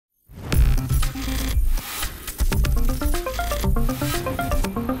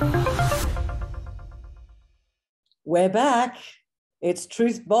We're back. It's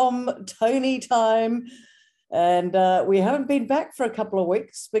Truth Bomb Tony time. And we haven't been back for a couple of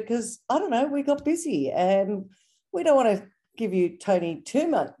weeks because, I don't know, we got busy. And we don't want to give you Tony too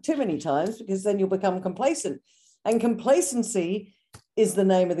many times because then you'll become complacent. And complacency is the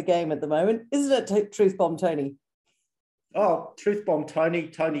name of the game at the moment, isn't it, Truth Bomb Tony? Oh, Truth Bomb Tony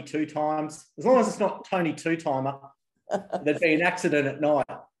 2 times. As long as it's not Tony 2-timer, there'd be an accident at night.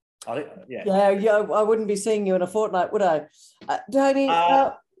 Yeah, I wouldn't be seeing you in a fortnight, would I? Tony,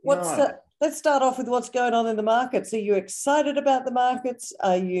 no. Let's start off with what's going on in the markets. Are you excited about the markets?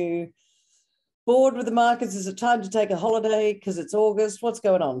 Are you bored with the markets? Is it time to take a holiday because it's August? What's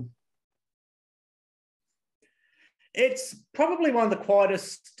going on? It's probably one of the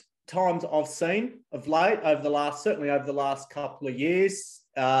quietest times I've seen of late certainly over the last couple of years.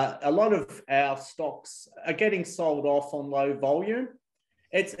 A lot of our stocks are getting sold off on low volume.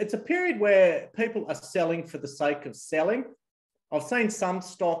 It's a period where people are selling for the sake of selling. I've seen some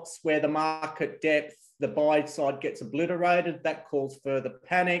stocks where the market depth, the buy side gets obliterated. That calls further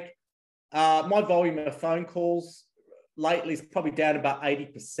panic. My volume of phone calls lately is probably down about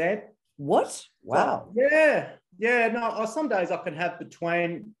 80%. What? Wow. So, yeah. No, some days I can have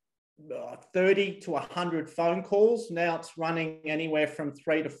between 30 to 100 phone calls. Now it's running anywhere from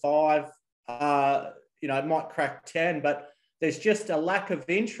 3 to 5. It might crack 10, but there's just a lack of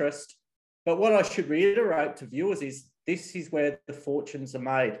interest. But what I should reiterate to viewers is this is where the fortunes are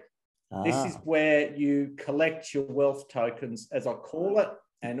made. This is where you collect your wealth tokens, as I call it.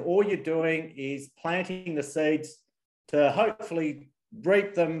 And all you're doing is planting the seeds to hopefully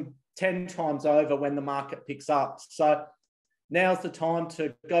reap them 10 times over when the market picks up. So now's the time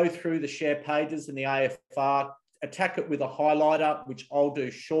to go through the share pages in the AFR, attack it with a highlighter, which I'll do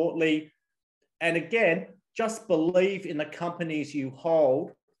shortly. And again, just believe in the companies you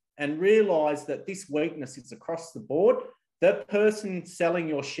hold and realize that this weakness is across the board. The person selling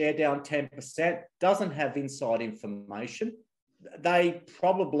your share down 10% doesn't have inside information. They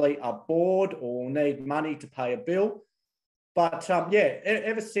probably are bored or need money to pay a bill. But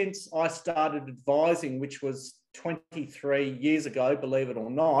ever since I started advising, which was 23 years ago, believe it or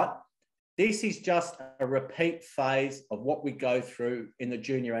not, this is just a repeat phase of what we go through in the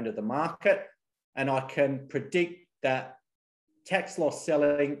junior end of the market. And I can predict that tax loss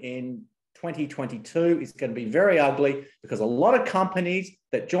selling in 2022 is going to be very ugly because a lot of companies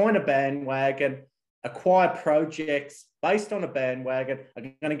that join a bandwagon, acquire projects based on a bandwagon, are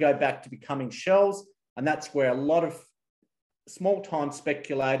going to go back to becoming shells. And that's where a lot of small-time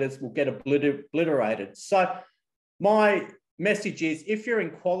speculators will get obliterated. So my message is, if you're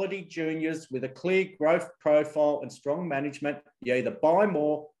in quality juniors with a clear growth profile and strong management, you either buy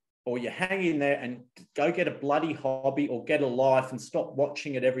more or you hang in there and go get a bloody hobby or get a life and stop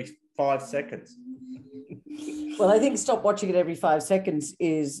watching it every 5 seconds. Well, I think stop watching it every 5 seconds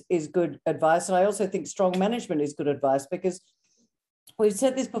is good advice. And I also think strong management is good advice because we've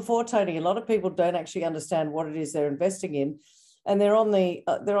said this before, Tony, a lot of people don't actually understand what it is they're investing in. And they're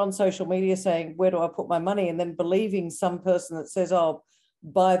on social media saying, where do I put my money? And then believing some person that says, oh,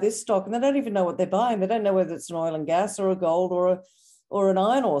 buy this stock. And they don't even know what they're buying. They don't know whether it's an oil and gas or a gold or an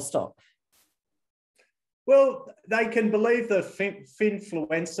iron ore stock. Well, they can believe the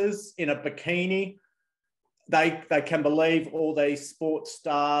finfluencers in a bikini. They can believe all these sports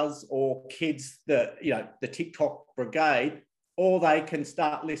stars or kids, the TikTok brigade, or they can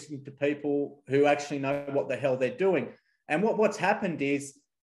start listening to people who actually know what the hell they're doing. And what's happened is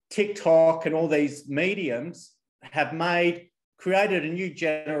TikTok and all these mediums have created a new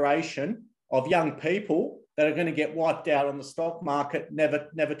generation of young people that are going to get wiped out on the stock market,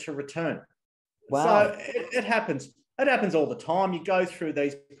 never to return. Wow. So it happens. It happens all the time. You go through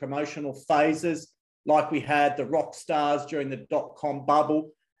these promotional phases, like we had the rock stars during the dot-com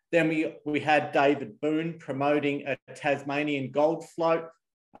bubble. Then we had David Boone promoting a Tasmanian gold float.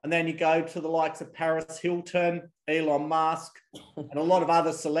 And then you go to the likes of Paris Hilton, Elon Musk, and a lot of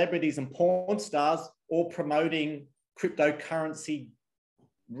other celebrities and porn stars all promoting cryptocurrency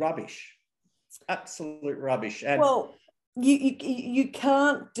rubbish. Absolute rubbish. And well, you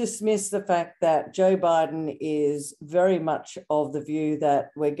can't dismiss the fact that Joe Biden is very much of the view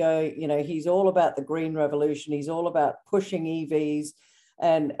that he's all about the green revolution. He's all about pushing EVs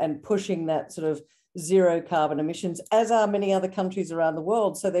and pushing that sort of zero carbon emissions, as are many other countries around the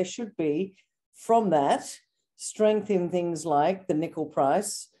world. So there should be, from that, strength in things like the nickel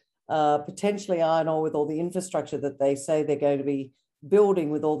price, potentially iron ore with all the infrastructure that they say they're going to be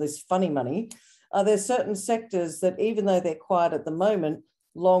building with all this funny money. Are there certain sectors that, even though they're quiet at the moment,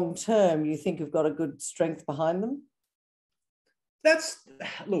 long term, you think have got a good strength behind them? That's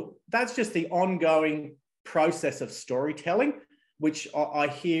just the ongoing process of storytelling, which I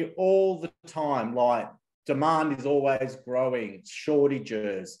hear all the time, like demand is always growing,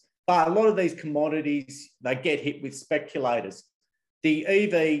 shortages. But a lot of these commodities, they get hit with speculators. The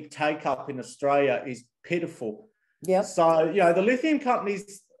EV take-up in Australia is pitiful. Yeah. So, the lithium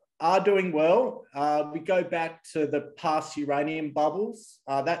companies are doing well. We go back to the past uranium bubbles.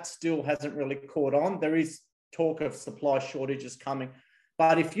 That still hasn't really caught on. There is talk of supply shortages coming.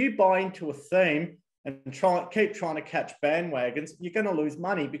 But if you buy into a theme and keep trying to catch bandwagons, you're going to lose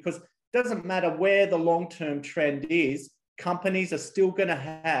money, because it doesn't matter where the long-term trend is, companies are still going to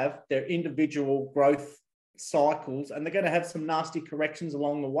have their individual growth cycles, and they're going to have some nasty corrections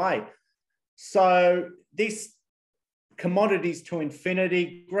along the way. So this commodities to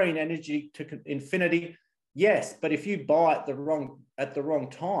infinity, green energy to infinity, yes, but if you buy at the wrong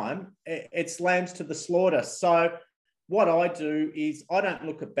time, it's lambs to the slaughter. So what I do is I don't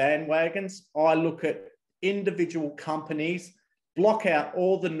look at bandwagons. I look at individual companies, block out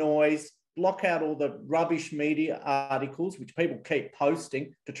all the noise, block out all the rubbish media articles, which people keep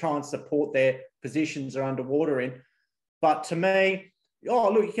posting to try and support their positions are underwater in. But to me,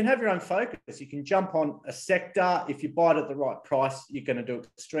 look, you can have your own focus. You can jump on a sector. If you buy it at the right price, you're going to do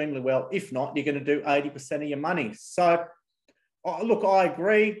extremely well. If not, you're going to do 80% of your money. So, look, I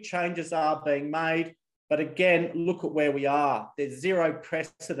agree, changes are being made. But again, look at where we are. There's zero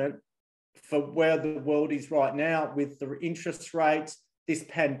precedent for where the world is right now with the interest rates, this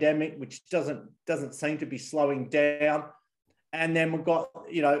pandemic, which doesn't seem to be slowing down. And then we've got,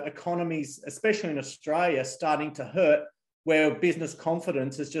 economies, especially in Australia, starting to hurt, where business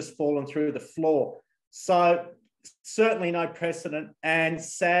confidence has just fallen through the floor. So certainly no precedent. And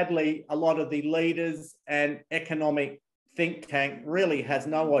sadly, a lot of the leaders and economic think tank really has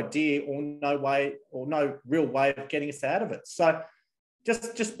no idea or no real way of getting us out of it. So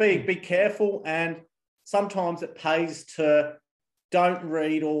just be careful. And sometimes it pays to don't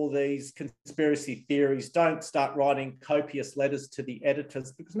read all these conspiracy theories. Don't start writing copious letters to the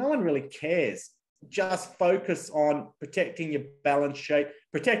editors, because no one really cares. Just focus on protecting your balance sheet,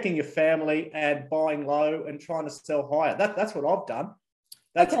 protecting your family, and buying low and trying to sell higher. That's what I've done.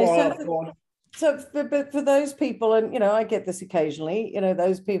 That's okay, why so I've gone. So but for those people, and, I get this occasionally,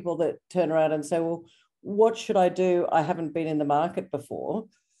 those people that turn around and say, well, what should I do? I haven't been in the market before.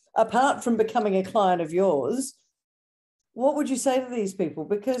 Apart from becoming a client of yours, what would you say to these people?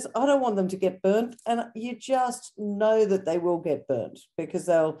 Because I don't want them to get burnt. And you just know that they will get burnt, because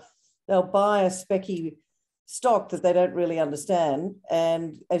they'll buy a specky stock that they don't really understand.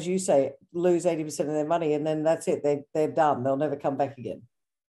 And as you say, lose 80% of their money. And then that's it. They're done. They'll never come back again.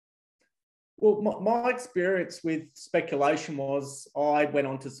 Well, my experience with speculation was I went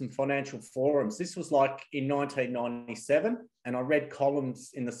onto some financial forums. This was like in 1997, and I read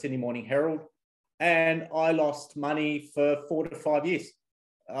columns in the Sydney Morning Herald, and I lost money for 4 to 5 years.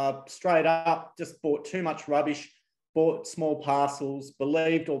 Straight up, just bought too much rubbish, bought small parcels,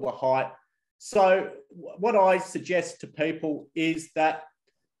 believed all the hype. So what I suggest to people is that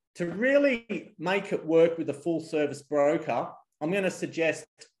to really make it work with a full service broker, I'm going to suggest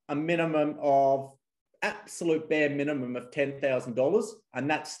a minimum of absolute bare minimum of $10,000, and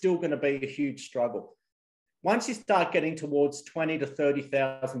that's still going to be a huge struggle. Once you start getting towards $20,000 to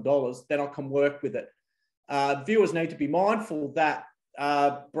 $30,000, then I can work with it. Viewers need to be mindful that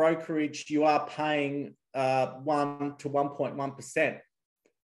brokerage, you are paying 1 to 1.1%.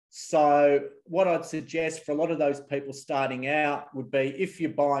 So what I'd suggest for a lot of those people starting out would be, if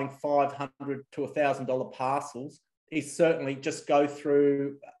you're buying $500 to $1,000 parcels, is certainly just go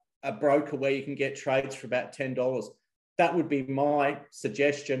through a broker where you can get trades for about $10. That would be my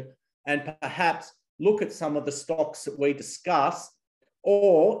suggestion. And perhaps look at some of the stocks that we discuss,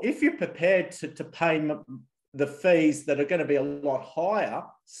 or if you're prepared to pay the fees that are going to be a lot higher,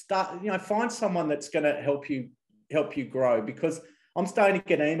 find someone that's going to help you grow. Because I'm starting to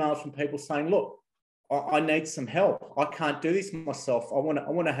get emails from people saying, look, I need some help. I can't do this myself. I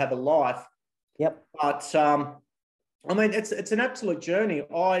want to have a life. Yep. But it's an absolute journey.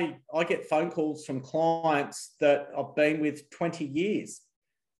 I get phone calls from clients that I've been with 20 years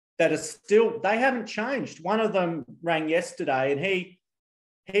that are still, they haven't changed. One of them rang yesterday, and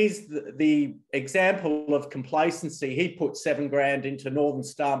he's the example of complacency. He put $7,000 into Northern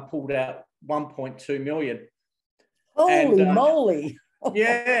Star and pulled out 1.2 million. Holy moly.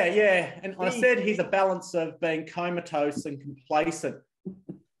 Yeah. And I said he's a balance of being comatose and complacent.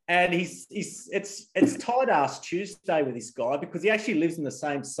 And it's tight ass Tuesday with this guy, because he actually lives in the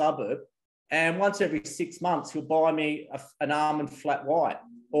same suburb. And once every 6 months, he'll buy me an almond flat white,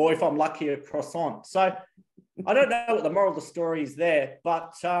 or if I'm lucky, a croissant. So I don't know what the moral of the story is there,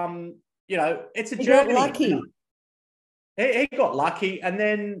 but it's a He journey. got lucky. He got lucky, and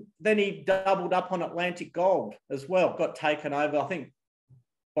then he doubled up on Atlantic Gold as well. Got taken over, I think,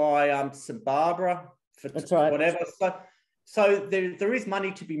 by St Barbara for That's right. whatever. So there is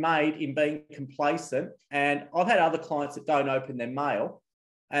money to be made in being complacent. And I've had other clients that don't open their mail,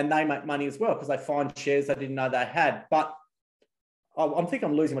 and they make money as well because they find shares they didn't know they had. But I think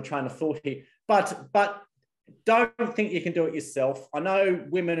I'm losing my train of thought here. But don't think you can do it yourself. I know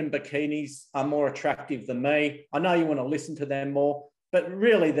women in bikinis are more attractive than me. I know you want to listen to them more, but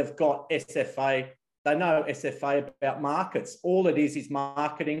really they've got SFA. They know SFA about markets. All it is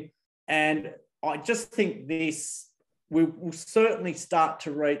marketing. And I just think this will certainly start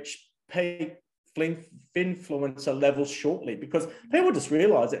to reach peak influencer levels shortly, because people just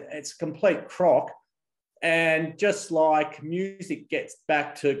realise it's a complete crock. And just like music gets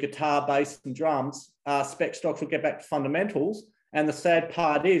back to guitar, bass, and drums, spec stocks will get back to fundamentals. And the sad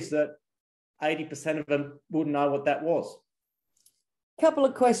part is that 80% of them wouldn't know what that was. Couple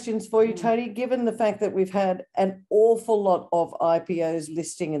of questions for you, Tony. Given the fact that we've had an awful lot of IPOs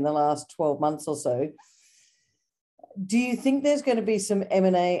listing in the last 12 months or so, do you think there's going to be some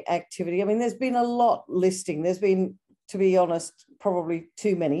M&A activity? I mean, there's been a lot listing. There's been, to be honest, probably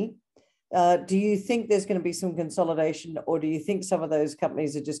too many. Do you think there's going to be some consolidation, or do you think some of those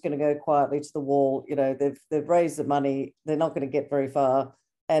companies are just going to go quietly to the wall? They've raised the money, they're not going to get very far,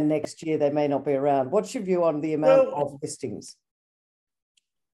 and next year they may not be around. What's your view on the amount of listings?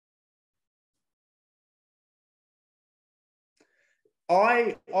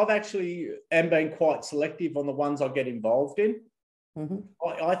 I've actually am being quite selective on the ones I get involved in. Mm-hmm.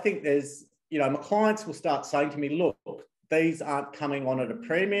 I think there's, my clients will start saying to me, look, these aren't coming on at a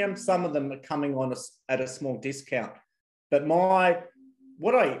premium. Some of them are coming on at a small discount. But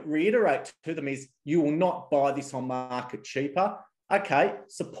what I reiterate to them is, you will not buy this on market cheaper. Okay,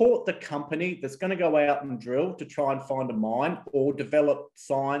 support the company that's going to go out and drill to try and find a mine or develop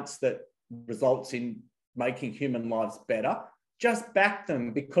science that results in making human lives better. Just back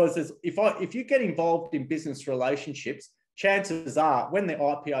them, because if you get involved in business relationships, chances are when the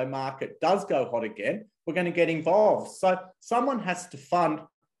IPO market does go hot again, we're going to get involved. So someone has to fund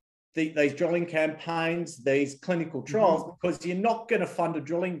these drilling campaigns, these clinical trials, because you're not going to fund a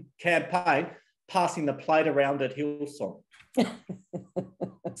drilling campaign passing the plate around at Hillsong.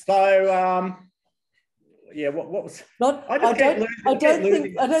 So, yeah, what was? I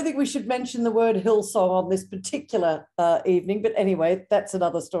don't think we should mention the word Hillsong on this particular evening, but anyway, that's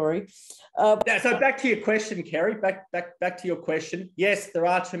another story. So back to your question, Kerry. Back to your question. Yes, there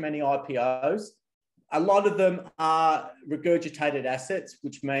are too many IPOs. A lot of them are regurgitated assets,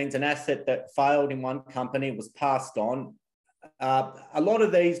 which means an asset that failed in one company was passed on. A lot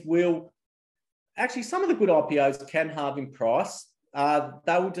of these will actually, some of the good IPOs can halve in price.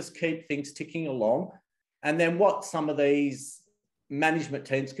 They will just keep things ticking along. And then what some of these management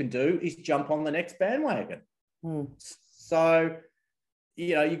teams can do is jump on the next bandwagon. So,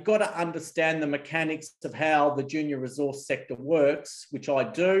 you've got to understand the mechanics of how the junior resource sector works, which I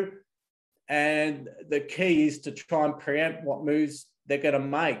do. And the key is to try and preempt what moves they're going to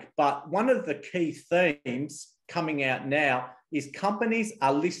make. But one of the key themes coming out now is companies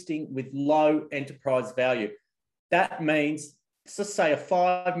are listing with low enterprise value. That means, let's just say a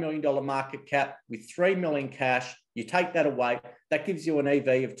 $5 million market cap with $3 million cash, you take that away, that gives you an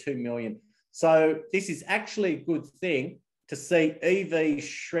EV of $2 million. So this is actually a good thing to see EV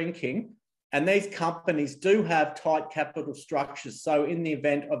shrinking. And these companies do have tight capital structures. So in the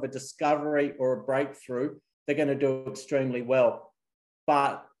event of a discovery or a breakthrough, they're going to do extremely well.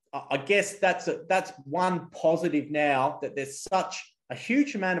 But I guess that's one positive now, that there's such a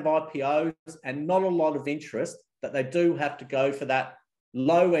huge amount of IPOs and not a lot of interest, that they do have to go for that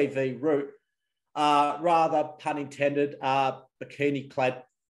low EV route, rather, pun intended, bikini-clad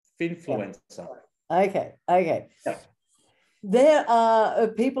influencer. Okay. Yeah. There are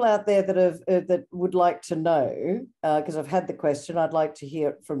people out there that would like to know, because I've had the question, I'd like to hear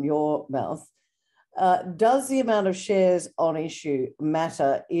it from your mouth. Does the amount of shares on issue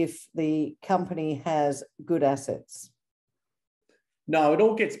matter if the company has good assets? No, it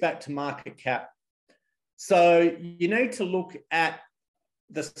all gets back to market cap. So you need to look at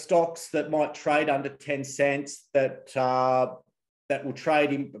the stocks that might trade under 10 cents, that will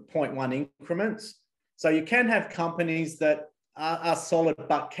trade in 0.1 increments. So you can have companies that are solid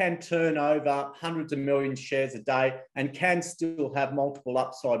but can turn over hundreds of million shares a day and can still have multiple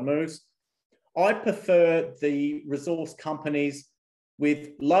upside moves. I prefer the resource companies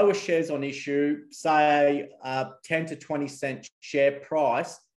with lower shares on issue, say 10 to 20 cent share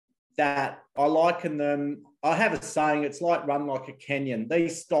price, that I liken them I have a saying, it's like run like a Kenyan.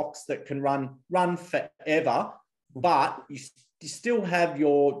 These stocks that can run forever, but you still have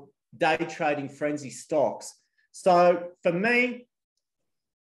your day trading frenzy stocks. So for me,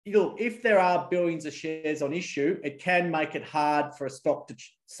 look, if there are billions of shares on issue, it can make it hard for a stock to,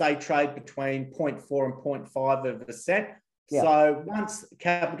 say, trade between 0.4 and 0.5 of a cent. Yeah. So once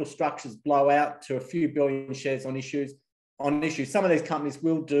capital structures blow out to a few billion shares on issue, some of these companies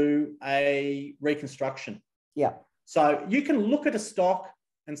will do a reconstruction. Yeah. So you can look at a stock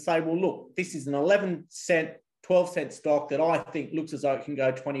and say, well, look, this is an 11 cent, 12 cent stock that I think looks as though it can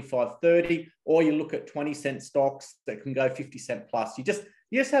go 25, 30, or you look at 20 cent stocks that can go 50 cent plus. You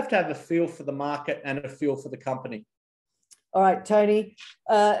just have to have a feel for the market and a feel for the company. All right, Tony,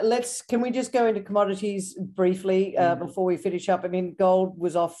 can we just go into commodities briefly before we finish up? I mean, gold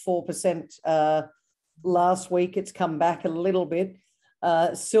was off 4% last week. It's come back a little bit.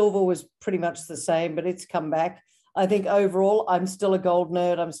 Silver was pretty much the same, but it's come back. I think overall, I'm still a gold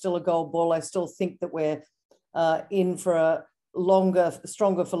nerd. I'm still a gold bull. I still think that we're in for a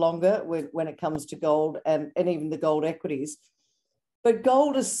stronger for longer when it comes to gold and even the gold equities. But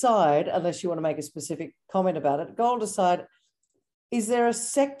gold aside, unless you want to make a specific comment about it, gold aside, is there a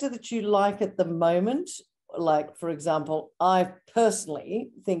sector that you like at the moment? Like, for example, I personally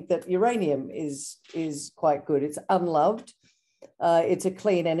think that uranium is quite good. It's unloved. It's a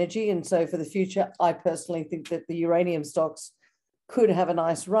clean energy. And so for the future, I personally think that the uranium stocks could have a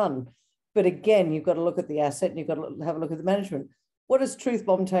nice run. But again, you've got to look at the asset and you've got to have a look at the management. What does Truth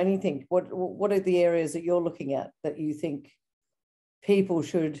Bomb Tony think? What are the areas that you're looking at that you think people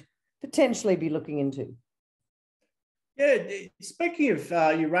should potentially be looking into? Yeah, speaking of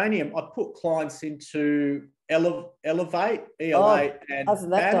uranium, I put clients into Elevate, EL8, and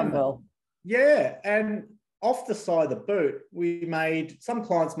hasn't that done well? Yeah, and off the side of the boot, some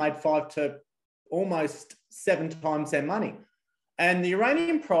clients made 5 to almost 7 times their money. And the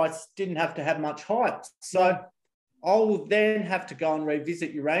uranium price didn't have to have much hype. So I'll then have to go and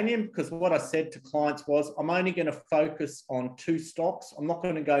revisit uranium, because what I said to clients was, I'm only going to focus on 2 stocks. I'm not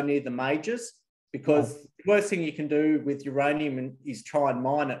going to go near the majors, because the worst thing you can do with uranium is try and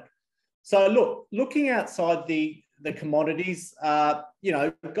mine it. So looking outside the commodities,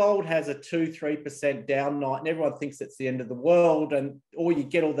 gold has a 2-3% down night, and everyone thinks it's the end of the world, or you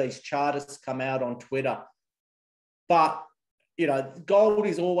get all these chartists come out on Twitter. But gold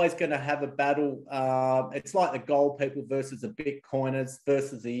is always going to have a battle. It's like the gold people versus the Bitcoiners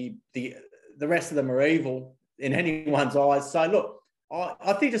versus the rest of them are evil in anyone's eyes. So look,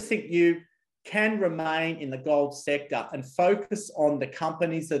 I just think you can remain in the gold sector and focus on the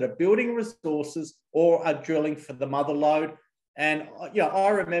companies that are building resources or are drilling for the mother lode. And I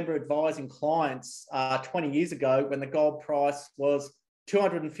remember advising clients 20 years ago when the gold price was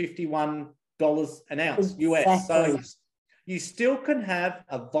 $251 an ounce US. So you still can have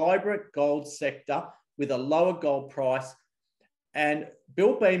a vibrant gold sector with a lower gold price. And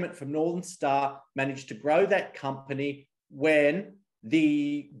Bill Beament from Northern Star managed to grow that company when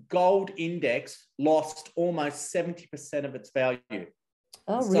the gold index lost almost 70% of its value.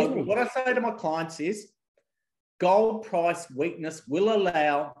 Oh, so really? What I say to my clients is gold price weakness will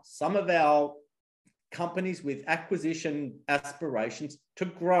allow some of our companies with acquisition aspirations to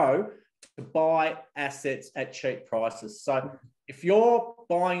grow, to buy assets at cheap prices. So if you're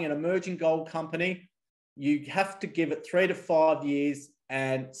buying an emerging gold company, you have to give it 3 to 5 years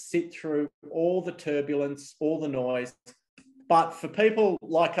and sit through all the turbulence, all the noise. But for people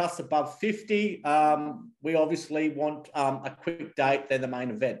like us above 50, we obviously want a quick date. They're the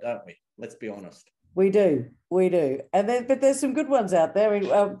main event, don't we? Let's be honest. We do. But there's some good ones out there.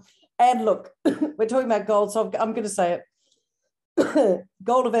 And look, we're talking about gold, so I'm going to say it.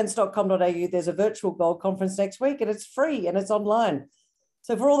 goldevents.com.au, there's a virtual gold conference next week, and it's free and it's online.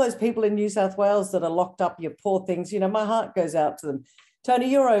 So for all those people in New South Wales that are locked up, you poor things, my heart goes out to them.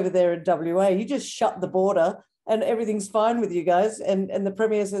 Tony, you're over there in WA. You just shut the border and everything's fine with you guys. And the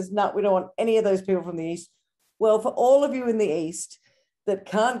Premier says, no, we don't want any of those people from the East. Well, for all of you in the East that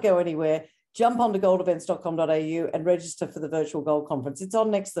can't go anywhere, jump onto goldevents.com.au and register for the virtual gold conference. It's on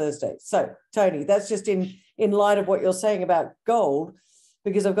next Thursday. So, Tony, that's just in light of what you're saying about gold,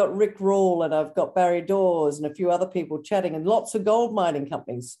 because I've got Rick Rule and I've got Barry Dawes and a few other people chatting, and lots of gold mining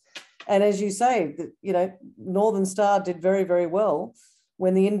companies. And as you say, Northern Star did very, very well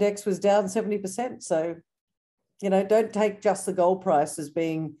when the index was down 70%. So, don't take just the gold price as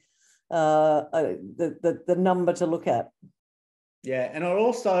being the number to look at. Yeah, and I'd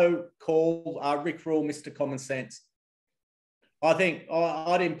also call Rick Rule Mr. Common Sense. I think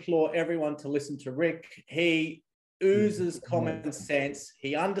I'd implore everyone to listen to Rick. He oozes common sense.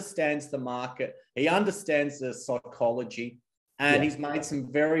 He understands the market. He understands the psychology. And he's made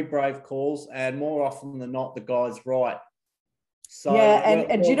some very brave calls. And more often than not, the guy's right. So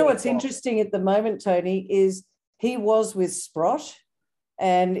and you know what's interesting at the moment, Tony, is he was with Sprott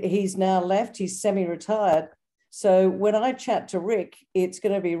and he's now left. He's semi-retired. So when I chat to Rick, it's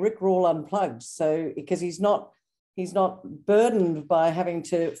going to be Rick Rule Unplugged. So because he's not burdened by having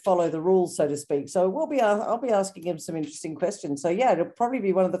to follow the rules, so to speak. So I'll be asking him some interesting questions. So yeah, it'll probably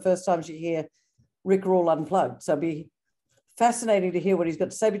be one of the first times you hear Rick Rule Unplugged. So it'll be fascinating to hear what he's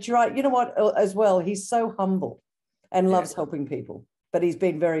got to say. But you're right. You know what? As well, he's so humble and loves helping people. But he's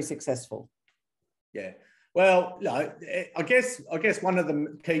been very successful. Yeah. Well, I guess one of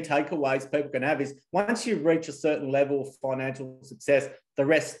the key takeaways people can have is once you reach a certain level of financial success, the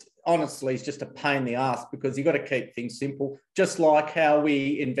rest, honestly, is just a pain in the ass because you've got to keep things simple, just like how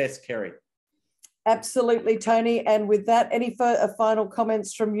we invest, Kerry. Absolutely, Tony. And with that, any final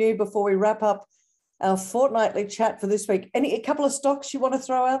comments from you before we wrap up our fortnightly chat for this week? A couple of stocks you want to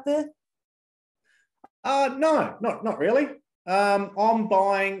throw out there? No, not really. I'm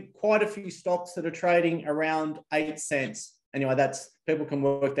buying quite a few stocks that are trading around 8 cents. Anyway, people can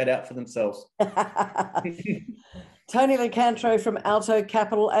work that out for themselves. Tony Locantro from Alto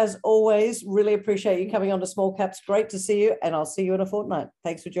Capital, as always, really appreciate you coming on to Small Caps. Great to see you, and I'll see you in a fortnight.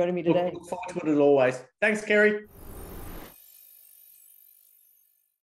 Thanks for joining me today. Look forward to it as always. Thanks, Kerry.